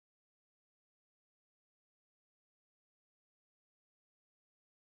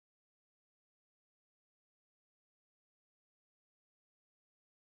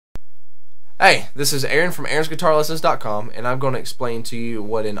Hey, this is Aaron from aaronsguitarlessons.com, and I'm going to explain to you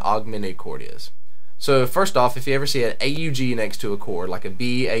what an augmented chord is. So first off, if you ever see an AUG next to a chord, like a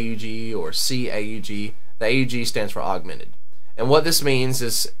B AUG or C AUG, the AUG stands for augmented. And what this means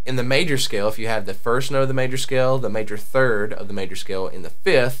is in the major scale, if you have the first note of the major scale, the major third of the major scale, in the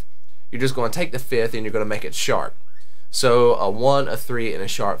fifth, you're just going to take the fifth and you're going to make it sharp. So a 1, a 3, and a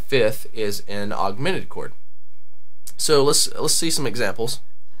sharp fifth is an augmented chord. So let's see some examples.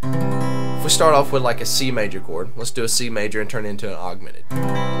 If we start off with like a C major chord, let's do a C major and turn it into an augmented.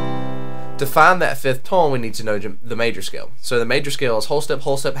 To find that fifth tone, we need to know the major scale. So the major scale is whole step,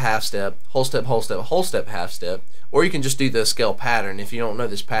 half step, whole step, whole step, half step. Or you can just do the scale pattern. If you don't know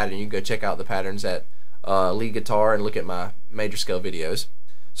this pattern, you can go check out the patterns at lead guitar and look at my major scale videos.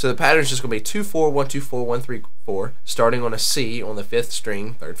 So the pattern is just going to be 2 4 1 2 4 1 3 4, starting on a C on the 5th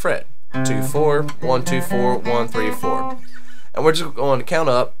string, 3rd fret. 2 4 1 2 4 1 3 4, and we're just going to count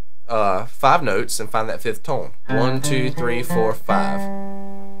up 5 notes and find that fifth tone. 1 2 3 4 5.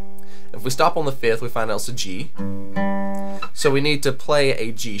 If we stop on the fifth, we find out it's a G. So we need to play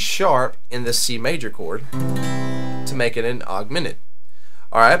a G sharp in the C major chord to make it an augmented.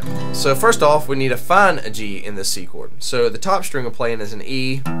 Alright, so first off, we need to find a G in the C chord. So the top string we're playing is an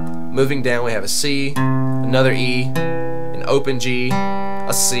E. Moving down, we have a C, another E, an open G,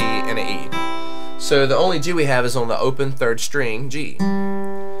 a C, and an E. So the only G we have is on the open 3rd string, G.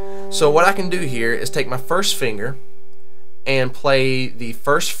 So what I can do here is take my first finger and play the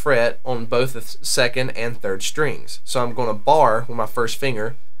 1st fret on both the 2nd and 3rd strings. So I'm going to bar with my first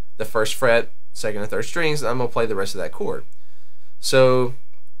finger the 1st fret, 2nd and 3rd strings, and I'm going to play the rest of that chord. So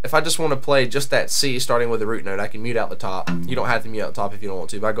if I just want to play just that C starting with the root note, I can mute out the top. You don't have to mute out the top if you don't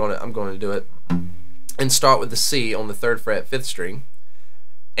want to, but I'm going to do it and start with the C on the 3rd fret, 5th string,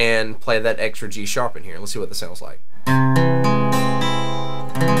 and play that extra G sharp in here. Let's see what this sounds like.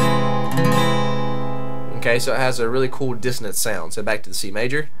 Okay, so it has a really cool dissonant sound. So back to the C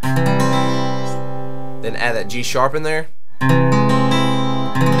major, then add that G sharp in there,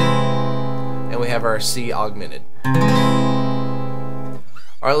 and we have our C augmented.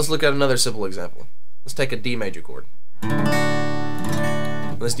 Alright, let's look at another simple example. Let's take a D major chord.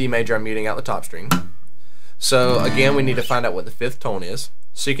 This D major, I'm muting out the top string. So again, we need to find out what the fifth tone is.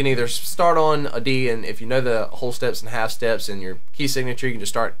 So you can either start on a D, and if you know the whole steps and half steps in your key signature, you can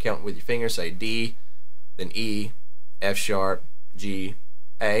just start counting with your fingers, say D, then E, F sharp, G,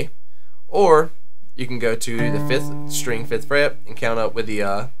 A. Or you can go to the 5th string, 5th fret, and count up with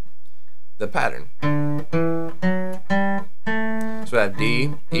the pattern. So I have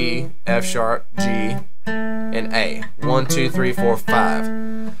D, E, F sharp, G, and A. 1 2 3 4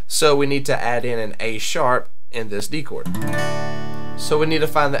 5. So we need to add in an A sharp in this D chord. So we need to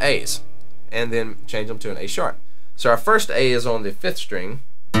find the A's and then change them to an A sharp. So our first A is on the 5th string,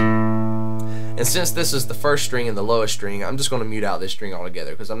 and since this is the 1st string and the lowest string, I'm just going to mute out this string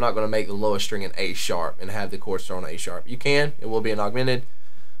altogether because I'm not going to make the lowest string an A sharp and have the chord start on A sharp. You can, it will be an augmented,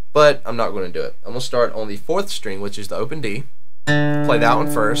 but I'm not going to do it. I'm going to start on the 4th string, which is the open D, play that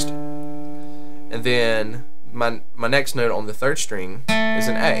one first, and then my next note on the 3rd string is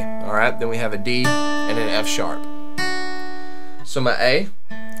an A. Alright, then we have a D and an F sharp. So my A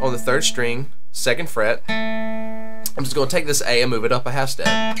on the 3rd string, 2nd fret, I'm just going to take this A and move it up a half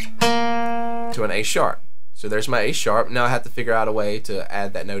step to an A sharp. So there's my A sharp. Now I have to figure out a way to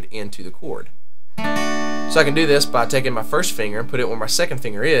add that note into the chord. So I can do this by taking my first finger and put it where my 2nd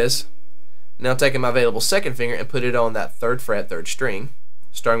finger is. Now taking my available 2nd finger and put it on that 3rd fret, 3rd string.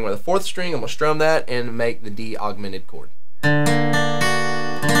 Starting with the 4th string, I'm going to strum that and make the D augmented chord.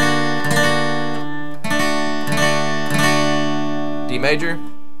 D major,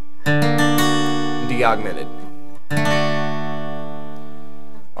 D augmented.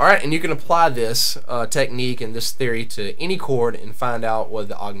 Alright, and you can apply this technique and this theory to any chord and find out what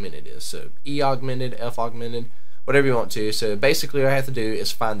the augmented is. So E augmented, F augmented, whatever you want to. So basically what I have to do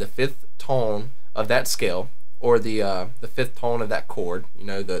is find the 5th tone of that scale, or the 5th tone of that chord, you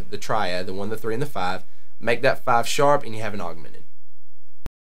know, the triad, the 1, the 3, and the 5, make that 5 sharp, and you have an augmented.